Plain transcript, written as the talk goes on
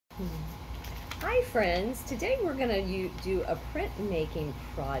Hi friends, today we're going to do a printmaking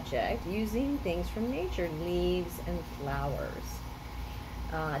project using things from nature, leaves and flowers.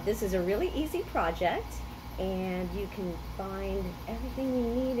 This is a really easy project and you can find everything you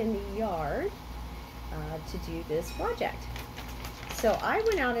need in the yard to do this project. So I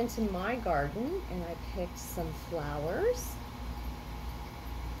went out into my garden and I picked some flowers,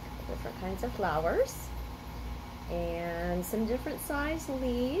 different kinds of flowers, and some different size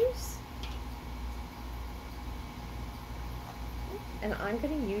leaves. And I'm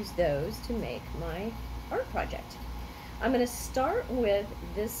going to use those to make my art project. I'm going to start with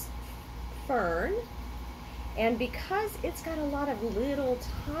this fern, and because it's got a lot of little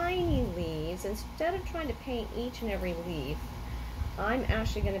tiny leaves, instead of trying to paint each and every leaf, I'm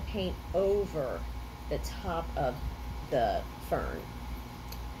actually going to paint over the top of the fern.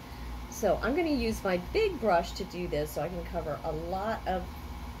 So I'm going to use my big brush to do this so I can cover a lot of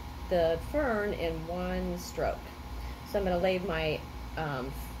the fern in one stroke. So I'm going to lay my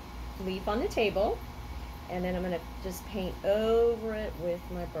leaf on the table, and then I'm going to just paint over it with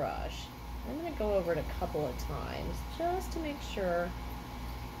my brush. I'm going to go over it a couple of times just to make sure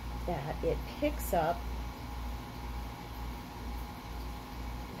that it picks up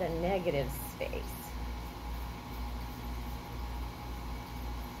the negative space.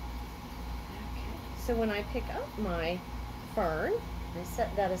 Okay. So when I pick up my fern, I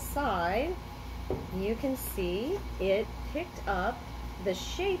set that aside, you can see it picked up the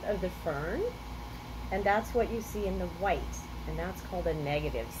shape of the fern, and that's what you see in the white, and that's called a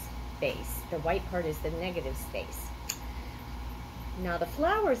negative space. The white part is the negative space. Now the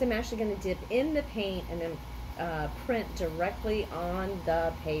flowers, I'm actually going to dip in the paint and then print directly on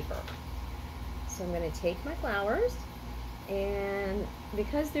the paper. So I'm going to take my flowers, and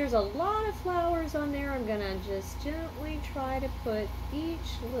because there's a lot of flowers on there, I'm going to just gently try to put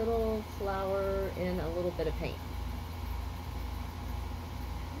each little flower in a little bit of paint.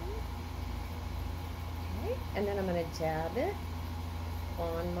 Okay, and then I'm going to dab it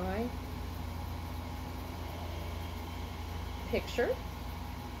on my picture,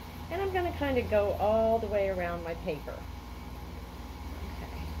 and I'm going to kind of go all the way around my paper.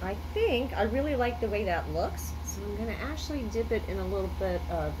 Okay, I really like the way that looks, so I'm going to actually dip it in a little bit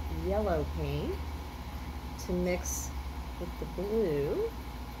of yellow paint to mix with the blue,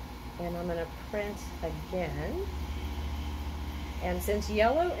 and I'm going to print again. And since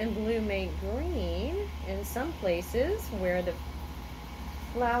yellow and blue make green in some places where the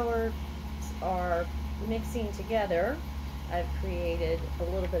flowers are mixing together, I've created a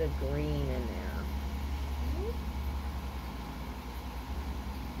little bit of green in there.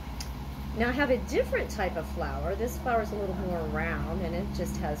 Now I have a different type of flower. This flower is a little more round and it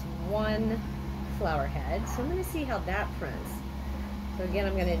just has one flower head. So I'm going to see how that prints. So again,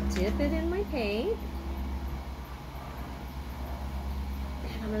 I'm going to dip it in my paint.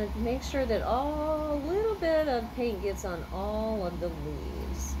 And I'm going to make sure that a little bit of paint gets on all of the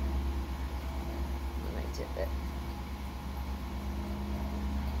leaves when I dip it.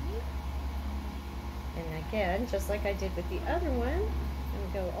 And again, just like I did with the other one,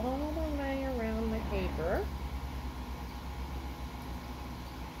 I'm going to go all the way around my paper.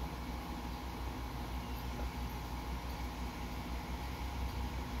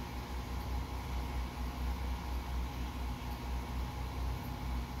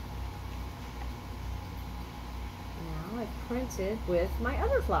 Now I've printed with my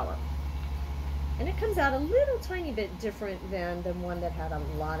other flower. And it comes out a little tiny bit different than the one that had a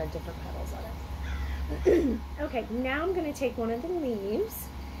lot of different petals on it. Okay, now I'm going to take one of the leaves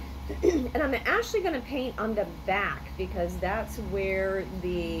and I'm actually going to paint on the back because that's where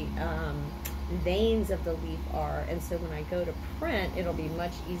the veins of the leaf are, and so when I go to print it'll be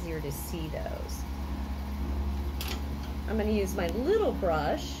much easier to see those. I'm going to use my little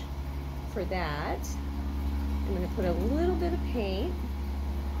brush for that. I'm going to put a little bit of paint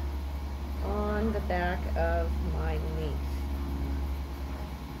on the back of my leaf.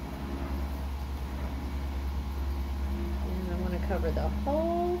 Cover the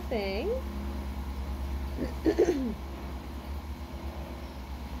whole thing.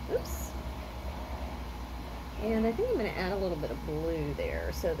 Oops. And I think I'm going to add a little bit of blue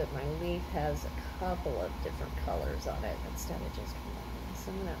there so that my leaf has a couple of different colors on it instead of just one.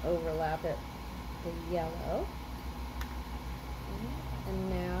 So I'm going to overlap it with yellow. And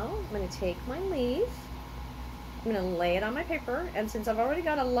now I'm going to take my leaf, I'm going to lay it on my paper, and since I've already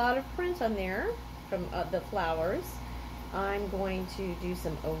got a lot of print on there from the flowers, I'm going to do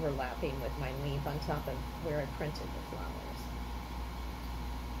some overlapping with my leaf on top of where I printed the flowers.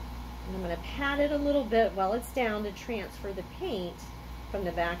 And I'm going to pat it a little bit while it's down to transfer the paint from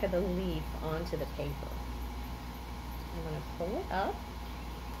the back of the leaf onto the paper. I'm going to pull it up,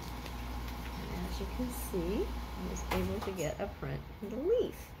 and as you can see, I was able to get a print in the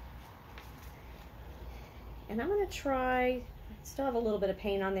leaf. And I'm going to try, I still have a little bit of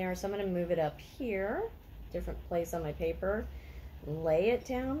paint on there, so I'm going to move it up here, different place on my paper, lay it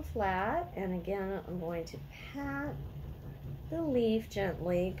down flat, and again I'm going to pat the leaf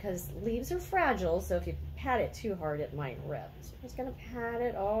gently, because leaves are fragile, so if you pat it too hard it might rip. So I'm just going to pat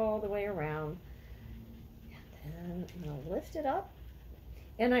it all the way around, and then I'm going to lift it up.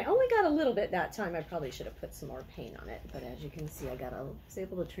 And I only got a little bit that time. I probably should have put some more paint on it, but as you can see, I was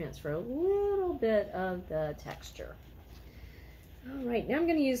able to transfer a little bit of the texture. All right, now I'm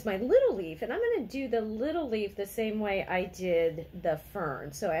going to use my little leaf, and I'm going to do the little leaf the same way I did the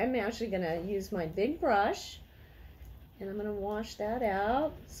fern. So I'm actually going to use my big brush, and I'm going to wash that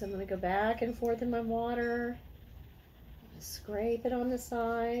out. So I'm going to go back and forth in my water, scrape it on the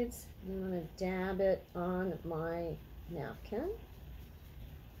sides, and I'm going to dab it on my napkin.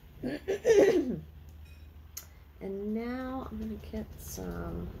 And now I'm going to get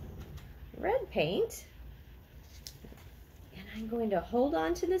some red paint, and I'm going to hold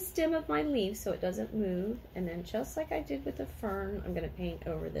on to the stem of my leaf so it doesn't move, and then just like I did with the fern, I'm going to paint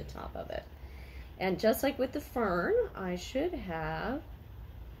over the top of it. And just like with the fern, I should have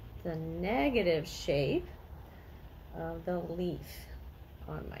the negative shape of the leaf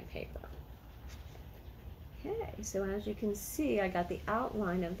on my paper. Okay, so as you can see, I got the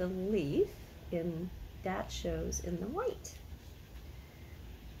outline of the leaf, and that shows in the white.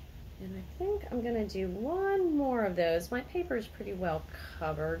 And I think I'm going to do one more of those. My paper is pretty well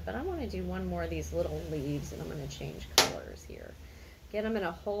covered, but I want to do one more of these little leaves, and I'm going to change colors here. Again, I'm going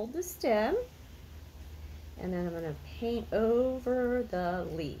to hold the stem, and then I'm going to paint over the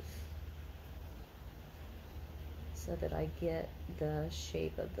leaf so that I get the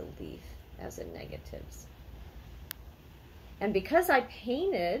shape of the leaf as in negatives. And because I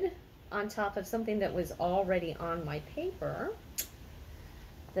painted on top of something that was already on my paper,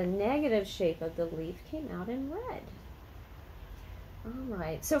 the negative shape of the leaf came out in red. All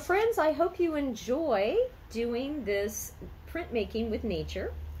right, so friends, I hope you enjoy doing this printmaking with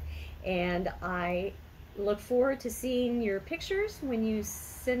nature, and I look forward to seeing your pictures when you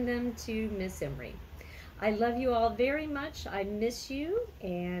send them to Miss Emery. I love you all very much. I miss you,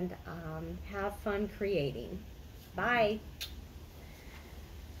 and have fun creating. Bye.